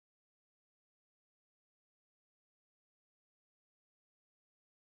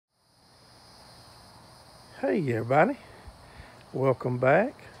Hey everybody, welcome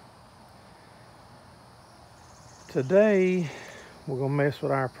back. Today we're gonna mess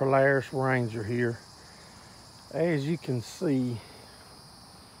with our Polaris Ranger here. As you can see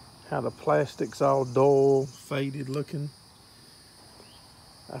how the plastic's all dull, faded looking.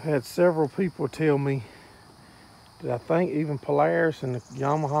 I've had several people tell me that I think even Polaris and the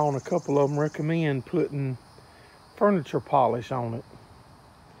Yamaha and a couple of them recommend putting furniture polish on it.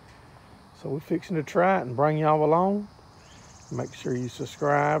 So we're fixing to try it and bring y'all along. Make sure you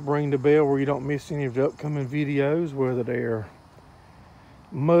subscribe, ring the bell where you don't miss any of the upcoming videos, whether they're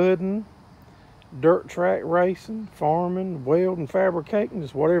mudding, dirt track racing, farming, welding, fabricating,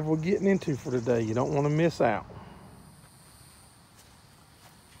 just whatever we're getting into for today. You don't want to miss out.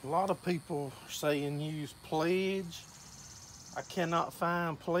 A lot of people are saying use Pledge. I cannot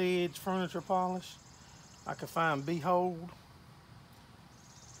find Pledge furniture polish. I can find Behold.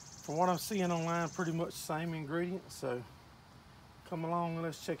 From what I'm seeing online, pretty much the same ingredients, so come along and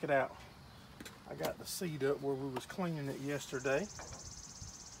let's check it out. I got the seat up where we was cleaning it yesterday.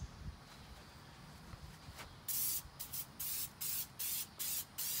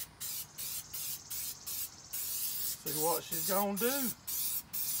 See what she's gonna do.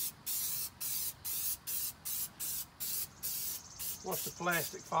 Watch the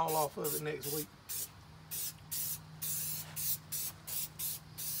plastic fall off of it next week.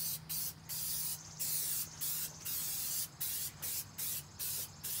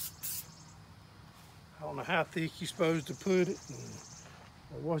 I don't know how thick you're supposed to put it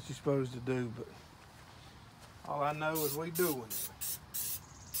or what you're supposed to do, but all I know is we doing it.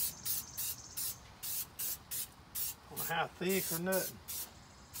 I don't know how thick or nothing.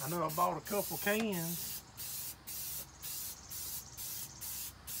 I know I bought a couple cans.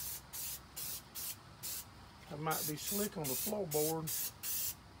 That might be slick on the floorboard.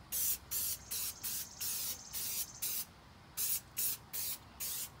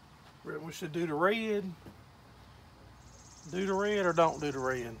 We should do the red. Do the red or don't do the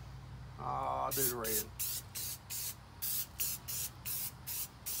red? I'll do the red.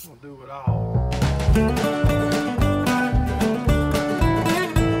 We'll do it all.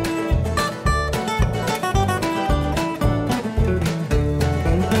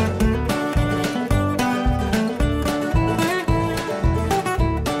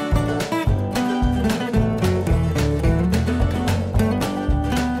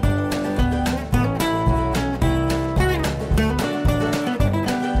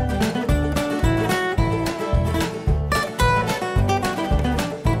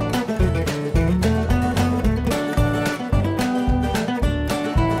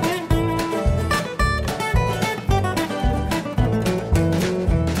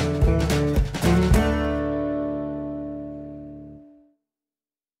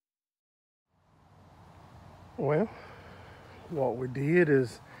 Well, what we did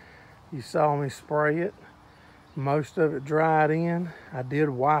is, you saw me spray it. Most of it dried in. I did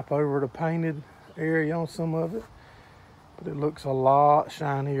wipe over the painted area on some of it, but it looks a lot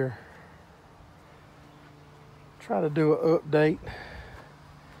shinier. Try to do an update,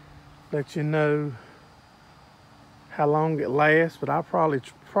 let you know how long it lasts, but I probably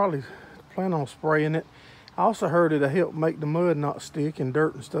plan on spraying it. I also heard it'll help make the mud not stick and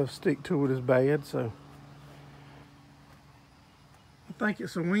dirt and stuff stick to it as bad, so I think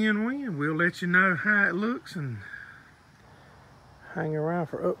it's a win-win. We'll let you know how it looks and hang around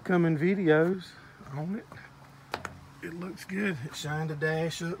for upcoming videos on it. It looks good. It shined the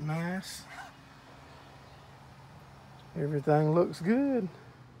dash up nice. Everything looks good.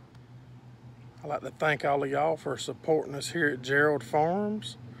 I'd like to thank all of y'all for supporting us here at Gerald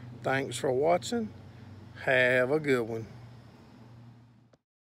Farms. Thanks for watching. Have a good one.